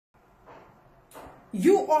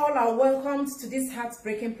You all are welcomed to this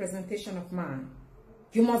heartbreaking presentation of mine.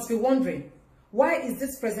 You must be wondering, why is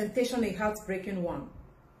this presentation a heartbreaking one?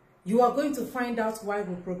 You are going to find out why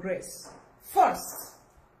we progress. First,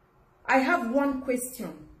 I have one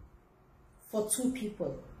question for two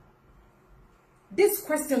people. This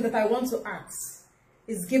question that I want to ask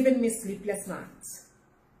is giving me sleepless nights.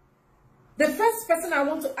 The first person I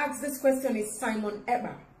want to ask this question is Simon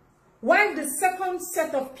Ekpa, while the second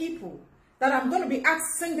set of people that I'm going to be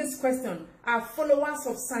asking this question are followers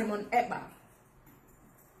of Simon Ekpa.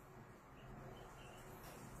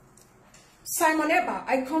 Simon Ekpa,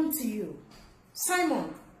 I come to you.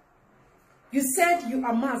 Simon, you said you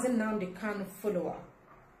are Mazi Nnamdi Kanu follower.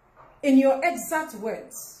 In your exact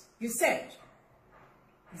words, you said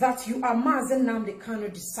that you are Mazi Nnamdi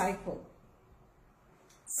Kanu disciple.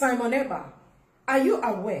 Simon Ekpa, are you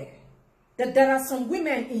aware that there are some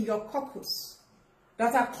women in your caucus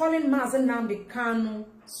that are calling Mazi Nnamdi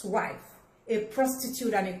Kanu's wife a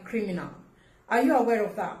prostitute and a criminal? Are you aware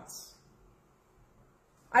of that?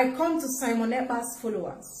 I come to Simon Ekpa's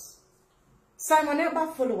followers. Simon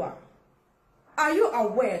Ekpa follower, are you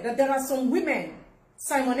aware that there are some women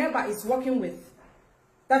Simon Ekpa is working with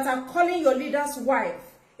that are calling your leader's wife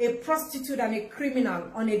a prostitute and a criminal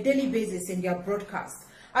on a daily basis in their broadcast?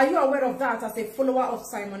 Are you aware of that as a follower of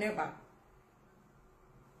Simon Ekpa?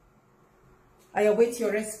 I await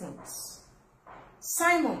your response.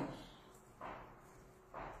 Simon,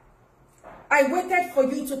 I waited for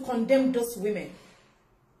you to condemn those women,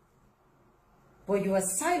 but you were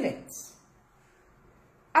silent.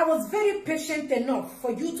 I was very patient enough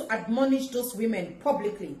for you to admonish those women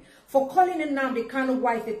publicly for calling Nnamdi Kanu's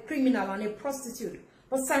wife a criminal and a prostitute.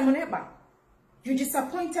 But Simon Ekpa, you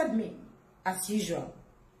disappointed me as usual.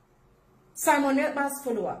 Simon Ekpa's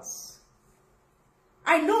followers,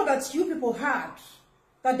 I know that you people heard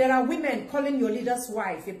that there are women calling your leader's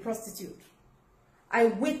wife a prostitute. I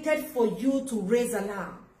waited for you to raise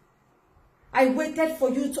alarm. I waited for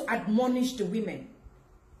you to admonish the women.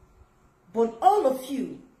 But all of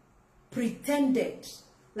you pretended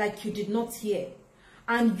like you did not hear.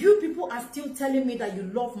 And you people are still telling me that you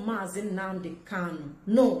love Mazi Nnamdi Kanu.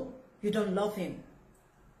 No, you don't love him.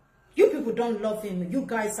 You people don't love him. You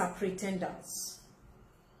guys are pretenders.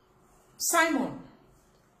 Simon,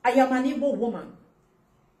 I am an Igbo woman.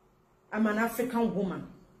 I'm an African woman.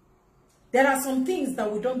 There are some things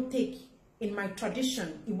that we don't take in my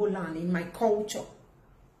tradition, Igbo land, in my culture.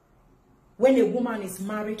 When a woman is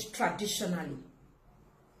married traditionally.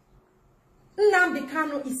 Nnamdi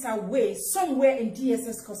Kanu is away somewhere in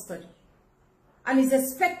DSS custody. And it's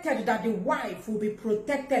expected that the wife will be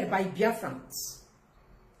protected by Biafrans.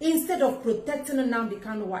 Instead of protecting Nnamdi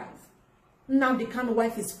Kanu's wife, Nnamdi Kanu's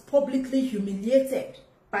wife is publicly humiliated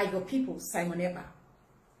by your people, Simon Ekpa.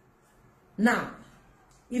 Now,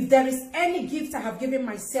 if there is any gift I have given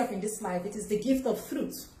myself in this life, it is the gift of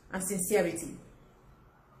truth and sincerity.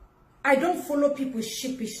 I don't follow people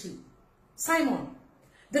sheepishly. Simon,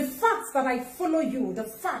 the fact that I follow you, the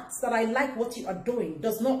fact that I like what you are doing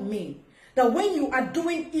does not mean that when you are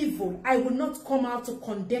doing evil, I will not come out to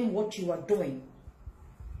condemn what you are doing.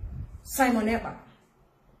 Simon Ekpa,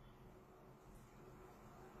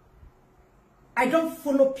 I don't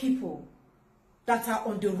follow people that are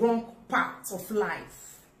on the wrong path of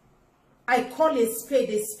life. I call a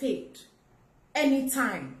spade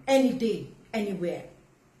anytime, any day, anywhere.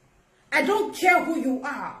 I don't care who you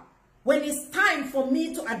are. When it's time for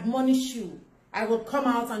me to admonish you, I will come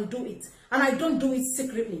out and do it. And I don't do it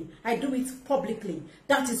secretly. I do it publicly.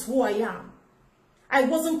 That is who I am. I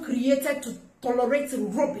wasn't created to tolerate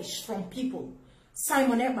rubbish from people.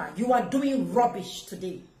 Simon Ekpa, you are doing rubbish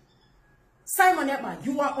today. Simon Ekpa,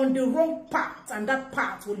 you are on the wrong path, and that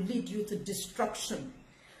path will lead you to destruction.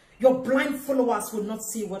 Your blind followers will not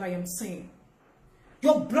see what I am saying.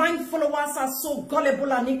 Your blind followers are so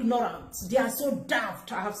gullible and ignorant. They are so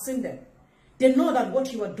daft. I have seen them. They know that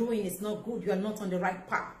what you are doing is not good. You are not on the right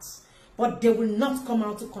path. But they will not come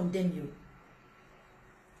out to condemn you.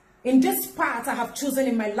 In this path I have chosen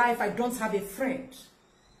in my life, I don't have a friend.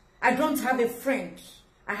 I don't have a friend.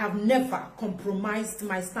 I have never compromised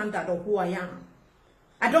my standard of who I am.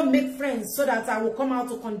 I don't make friends so that I will come out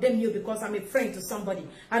to condemn you because I'm a friend to somebody.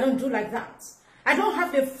 I don't do like that. I don't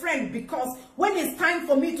have a friend because when it's time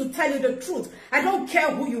for me to tell you the truth, I don't care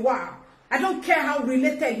who you are. I don't care how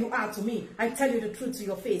related you are to me. I tell you the truth to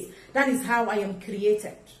your face. That is how I am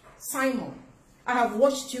created. Simon, I have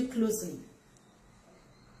watched you closely.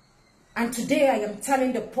 And today I am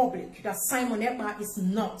telling the public that Simon Ekpa is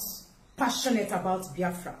not passionate about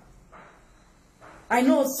Biafra. I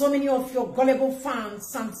know so many of your gullible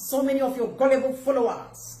fans and so many of your gullible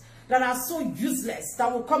followers that are so useless,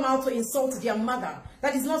 that will come out to insult their mother,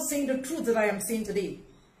 that is not saying the truth that I am saying today.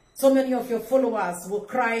 So many of your followers will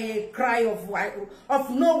cry of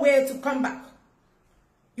nowhere to come back.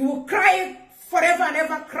 You will cry forever and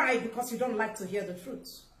ever cry because you don't like to hear the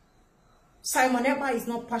truth. Simon Ekpa is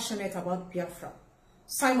not passionate about Biafra.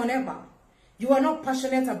 Simon Ekpa, you are not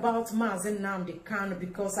passionate about Mazi Nnamdi Kanu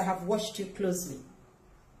because I have watched you closely.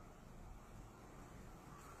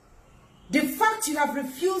 The fact you have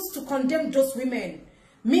refused to condemn those women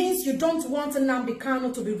means you don't want Nnamdi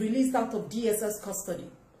Kanu to be released out of DSS custody.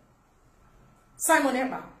 Simon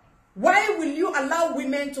Ekpa, why will you allow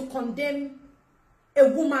women to condemn a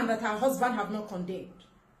woman that her husband have not condemned?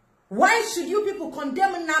 Why should you people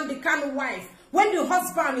condemn Nnamdi Kanu's wife when the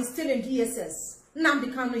husband is still in DSS?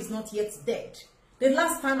 Nnamdi Kanu is not yet dead. The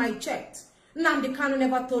last time I checked, Nnamdi Kanu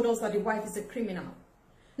never told us that the wife is a criminal.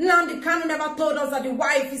 Nnamdi Kanu never told us that the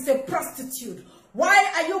wife is a prostitute.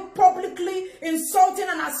 Why are you publicly insulting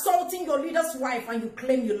and assaulting your leader's wife and you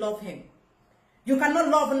claim you love him? You cannot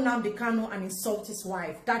love Nnamdi Kanu and insult his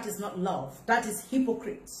wife. That is not love. That is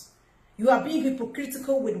hypocrites. You are being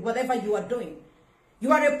hypocritical with whatever you are doing.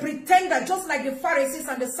 You are a pretender, just like the Pharisees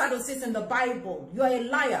and the Sadducees in the Bible. You are a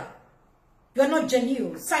liar. You are not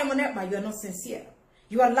genuine. Simon Ekpa, you are not sincere.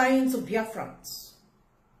 You are lying to Biafrans.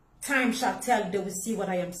 Time shall tell, they will see what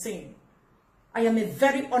I am saying. I am a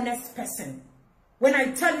very honest person. When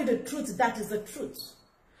I tell you the truth, that is the truth.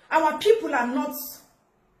 Our people are not,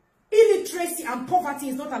 illiteracy and poverty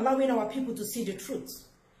is not allowing our people to see the truth.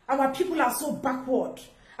 Our people are so backward.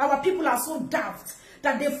 Our people are so daft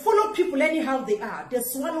that they follow people anyhow they are. They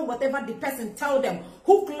swallow whatever the person tells them.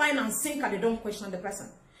 Hook, line, and sinker, they don't question the person.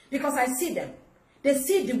 Because I see them. They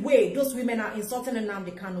see the way those women are insulting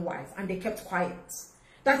Nnamdi Kanu's wife, and they kept quiet.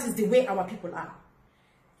 That is the way our people are.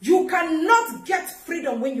 You cannot get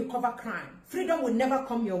freedom when you cover crime. Freedom will never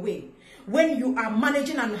come your way when you are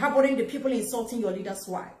managing and harboring the people insulting your leader's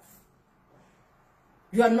wife.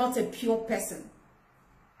 You are not a pure person.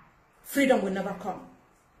 Freedom will never come.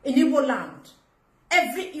 In Igbo land,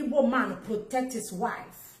 every Igbo man protects his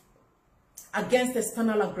wife against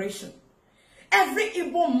external aggression. Every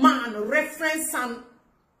Igbo man reference and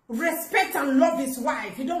respect and love his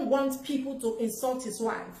wife. He don't want people to insult his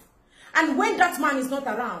wife. And when that man is not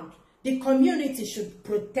around, the community should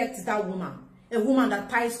protect that woman. A woman that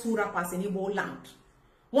ties 2 wrappers in Igbo land.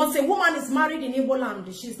 Once a woman is married in Igbo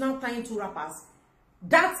land, she's now tying 2 wrappers.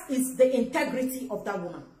 That is the integrity of that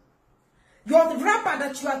woman. Your wrapper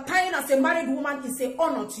that you are tying as a married woman is an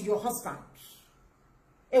honor to your husband.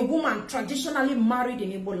 A woman traditionally married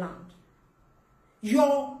in Igbo land.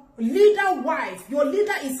 Your leader wife, your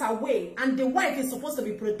leader is away and the wife is supposed to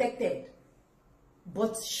be protected.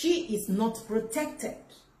 But she is not protected.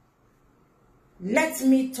 Let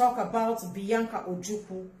me talk about Bianca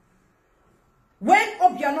Ojukwu. When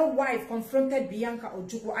Obiano's wife confronted Bianca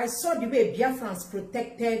Ojukwu, I saw the way Biafrans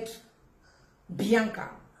protected Bianca.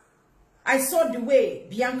 I saw the way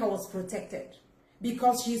Bianca was protected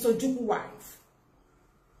because she is Ojukwu wife.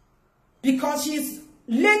 Because she is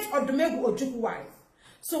late Odumegwu Ojukwu wife.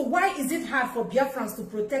 So why is it hard for Biafrans to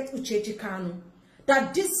protect Uchechi Kanu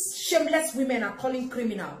that these shameless women are calling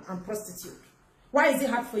criminal and prostitute? Why is it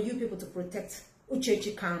hard for you people to protect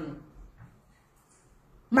Uchechi Kanu?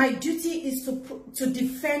 My duty is to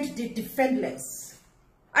defend the defenseless.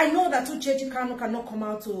 I know that Uchechi Kanu cannot come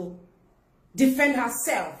out to defend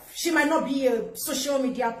herself. She might not be a social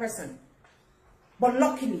media person. But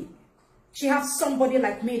luckily, she has somebody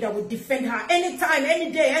like me that will defend her anytime,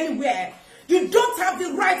 any day, anywhere. You don't have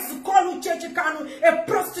the right to call Uchechi Kanu a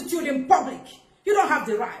prostitute in public. You don't have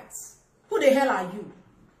the rights. Who the hell are you?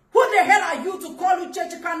 Who the hell are you to call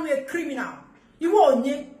Uchechi Kanu a criminal? Who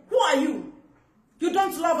are you? You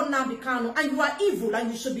don't love Nnamdi Kanu and you are evil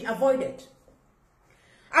and you should be avoided.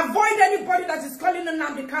 Avoid anybody that is calling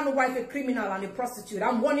Nnamdi Kanu's wife a criminal and a prostitute.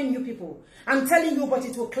 I'm warning you people. I'm telling you, but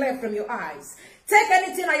it will clear from your eyes. Take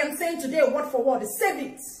anything I am saying today, word for word. Save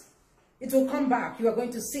it. It will come back. You are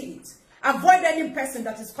going to see it. Avoid any person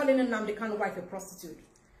that is calling Nnamdi Kanu's wife a prostitute.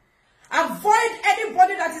 Avoid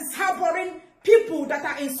anybody that is harboring people that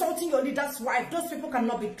are insulting your leader's wife. Those people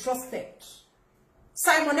cannot be trusted.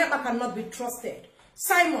 Simon Ekpa cannot be trusted.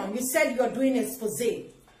 Simon, you said you are doing expose.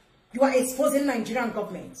 You are exposing Nigerian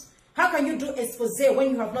government. How can you do expose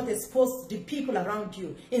when you have not exposed the people around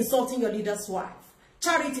you, insulting your leader's wife?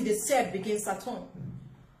 Charity, they said, begins at home.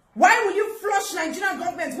 Why will you flush Nigerian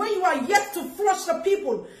government when you are yet to flush the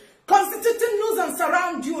people, constituting nuisance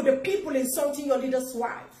around you, the people insulting your leader's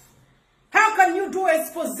wife? How can you do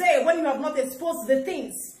expose when you have not exposed the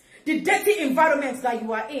things, the dirty environment that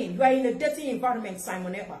you are in? You are in a dirty environment,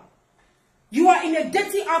 Simon Ekpa. You are in a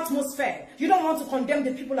dirty atmosphere. atmosphere. You don't want to condemn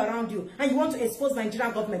the people around you. And you want to expose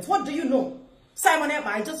Nigerian government. What do you know? Simon Ekpa,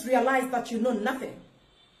 I just realized that you know nothing.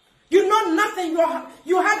 You know nothing.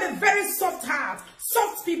 You have a very soft heart.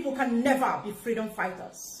 Soft people can never be freedom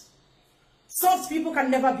fighters. Soft people can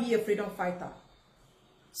never be a freedom fighter.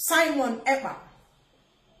 Simon Ekpa,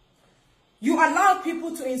 you allow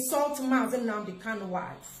people to insult Mazi Nnamdi Kanu's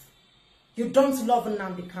wife. You don't love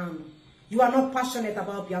Nnamdi Kanu. You are not passionate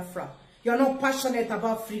about Biafra. You are not passionate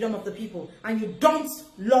about freedom of the people. And you don't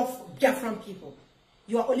love Biafran people.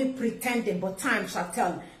 You are only pretending, but time shall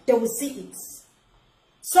tell. They will see it.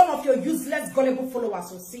 Some of your useless, gullible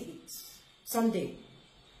followers will see it someday.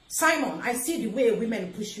 Simon, I see the way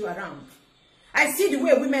women push you around. I see the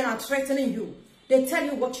way women are threatening you. They tell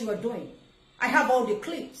you what you are doing. I have all the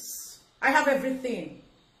clips. I have everything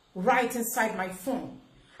right inside my phone.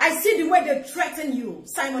 I see the way they threaten you.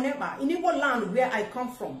 Simon Ekpa, in Igbo land where I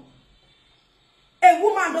come from, a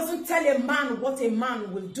woman doesn't tell a man what a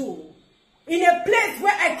man will do. In a place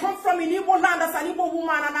where I come from, in Igbo land, as an Igbo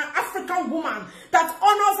woman and an African woman that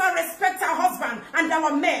honors and respects her husband and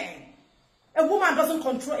our men, a woman doesn't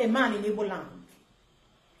control a man in Igbo land.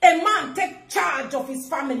 A man takes charge of his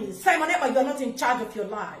family. Simon Ekpa, you're not in charge of your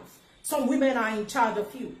life. Some women are in charge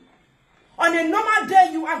of you. On a normal day,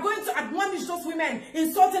 you are going to admonish those women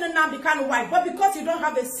insulting Nnamdi Kanu's wife, but because you don't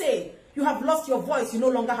have a say, you have lost your voice. You no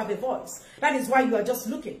longer have a voice. That is why you are just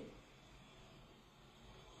looking.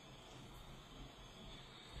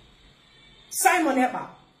 Simon Ekpa,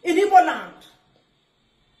 in Igbo land,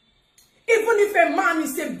 even if a man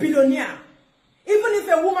is a billionaire, even if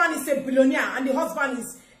a woman is a billionaire and the husband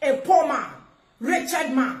is a poor man,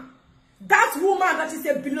 wretched man, that woman that is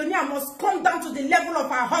a billionaire must come down to the level of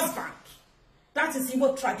her husband. That is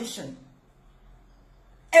Igbo tradition.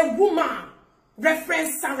 A woman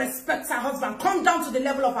references and respects her husband, come down to the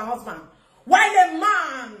level of her husband. While a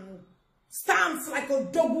man stands like a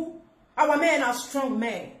dogu, our men are strong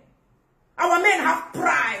men. Our men have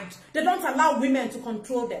pride. They don't allow women to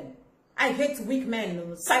control them. I hate weak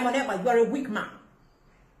men. Simon Ekpa, you are a weak man.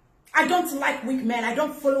 I don't like weak men. I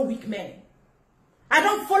don't follow weak men. I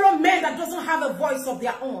don't follow men that doesn't have a voice of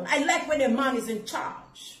their own. I like when a man is in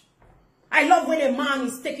charge. I love when a man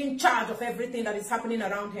is taking charge of everything that is happening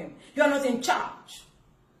around him. You are not in charge.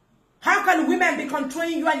 How can women be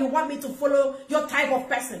controlling you and you want me to follow your type of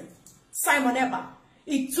person? Simon Ekpa,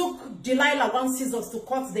 it took Delilah one scissors to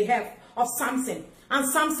cut the hair of Samson. And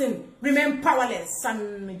Samson remained powerless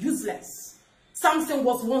and useless. Samson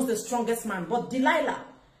was once the strongest man. But Delilah,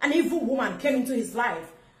 an evil woman, came into his life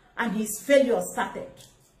and his failure started.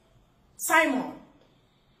 Simon,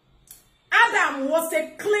 Adam was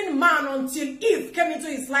a clean man until Eve came into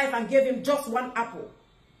his life and gave him just one apple.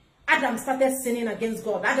 Adam started sinning against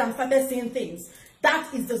God. Adam started saying things. That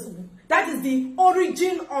is the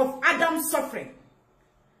origin of Adam's suffering.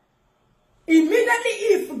 Immediately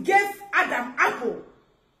Eve gave Adam apple,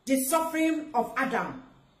 the suffering of Adam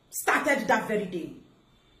started that very day.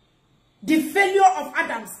 The failure of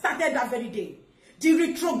Adam started that very day. The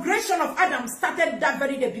retrogression of Adam started that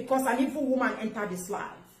very day because an evil woman entered his life.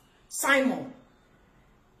 Simon,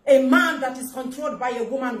 a man that is controlled by a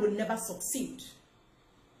woman will never succeed.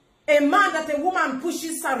 A man that a woman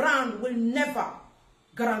pushes around will never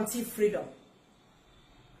guarantee freedom.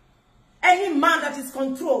 Any man that is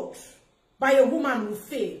controlled by a woman will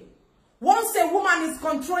fail. Once a woman is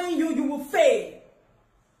controlling you, you will fail.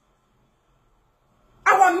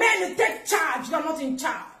 Our men take charge. You are not in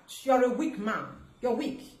charge. You are a weak man. You're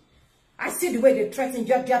weak. I see the way they threaten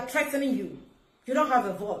you. They are threatening you. You don't have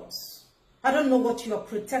a voice. I don't know what you are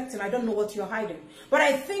protecting. I don't know what you are hiding. But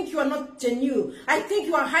I think you are not genuine. I think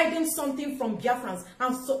you are hiding something from Biafrans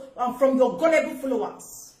and from your gullible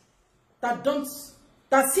followers that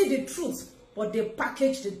see the truth, but they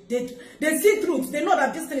package it. They see truth. They know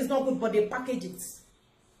that this thing is not good, but they package it.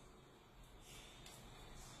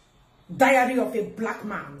 Diary of a black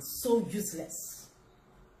man, so useless.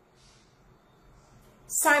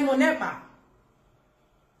 Simon Ekpa,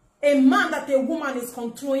 a man that a woman is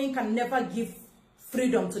controlling can never give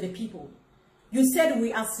freedom to the people. You said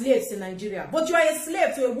we are slaves in Nigeria, but you are a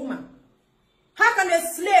slave to a woman. How can a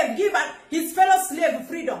slave give his fellow slave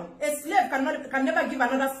freedom? A slave can never give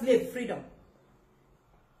another slave freedom.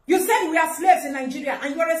 You said we are slaves in Nigeria,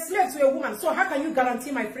 and you are a slave to a woman. So how can you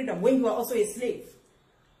guarantee my freedom when you are also a slave?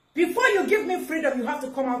 Before you give me freedom, you have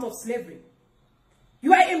to come out of slavery.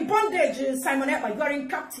 You are in bondage, Simon Ekpa. You are in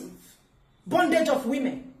captive. Bondage of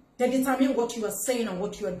women. They determine what you are saying and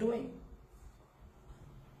what you are doing.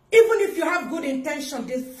 Even if you have good intention,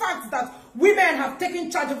 the fact that women have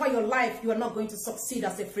taken charge over your life, you are not going to succeed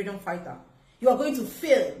as a freedom fighter. You are going to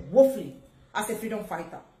fail woefully as a freedom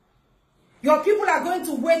fighter. Your people are going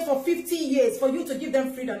to wait for 50 years for you to give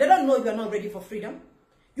them freedom. They don't know you are not ready for freedom.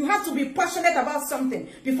 You have to be passionate about something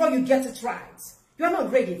before you get it right. You are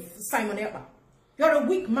not ready, Simon Ekpa. You're a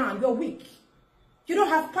weak man. You're weak. You don't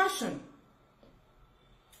have passion.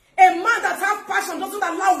 A man that has passion doesn't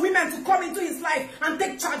allow women to come into his life and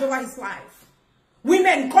take charge over his life.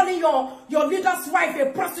 Women calling your leader's wife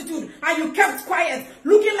a prostitute and you kept quiet,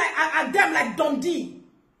 looking at them like Dundee.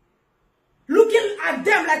 Looking at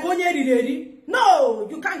them like Onyeri. No,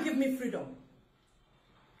 you can't give me freedom.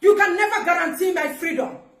 You can never guarantee my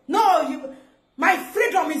freedom. No, my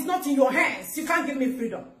freedom is not in your hands. You can't give me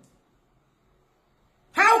freedom.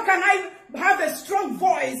 How can I have a strong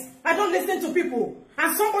voice? I don't listen to people.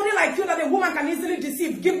 And somebody like you that a woman can easily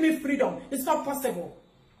deceive, give me freedom. It's not possible.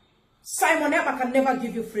 Simon Ekpa can never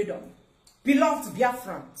give you freedom. Beloved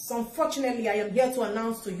Biafrans, unfortunately, I am here to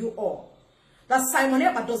announce to you all that Simon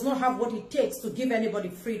Ekpa does not have what it takes to give anybody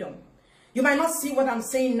freedom. You might not see what I'm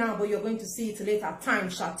saying now, but you're going to see it later. Time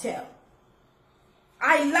shall tell.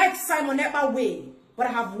 I like Simon Ekpa's way, but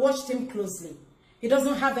I have watched him closely. He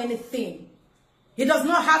doesn't have anything. He does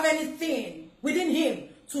not have anything within him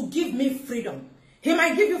to give me freedom. He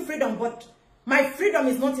might give you freedom, but my freedom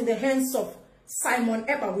is not in the hands of Simon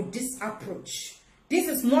Ekpa with this approach. This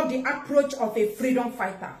is not the approach of a freedom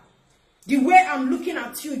fighter. The way I'm looking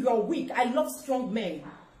at you, you are weak. I love strong men.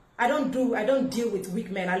 I don't deal with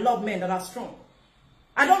weak men. I love men that are strong.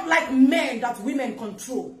 I don't like men that women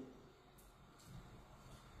control.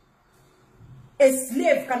 A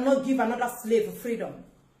slave cannot give another slave freedom.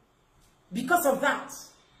 Because of that,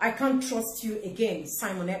 I can't trust you again,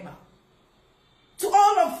 Simon Ekpa. To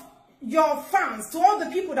all of your fans, to all the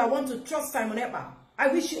people that want to trust Simon Ekpa, I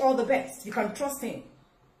wish you all the best. You can trust him.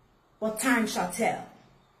 But time shall tell.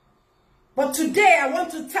 But today, I want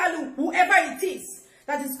to tell you, whoever it is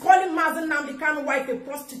that is calling Mazi Nnamdi Kanu's wife a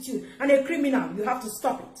prostitute and a criminal, you have to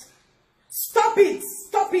stop it. Stop it.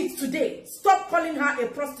 Stop it today. Stop calling her a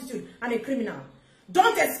prostitute and a criminal.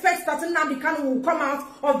 Don't expect that Nnamdi Kanu will come out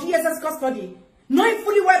of DSS custody, knowing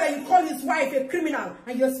fully well that you call his wife a criminal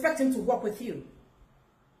and you expect him to work with you.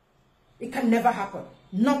 It can never happen.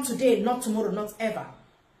 Not today, not tomorrow, not ever.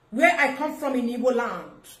 Where I come from in Igbo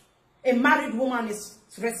land, a married woman is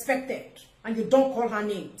respected and you don't call her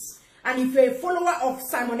names. And if you're a follower of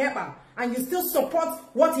Simon Ekpa and you still support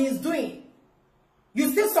what he is doing,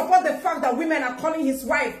 you still support the fact that women are calling his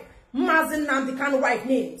wife Mazi Nnamdi Kanu's wife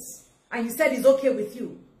names, and you said it's okay with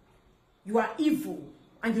you, you are evil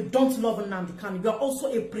and you don't love Nnamdi Kanu. You are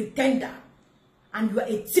also a pretender. And you are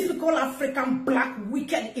a typical African black,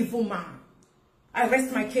 wicked, evil man. I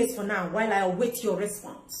rest my case for now while I await your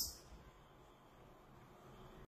response.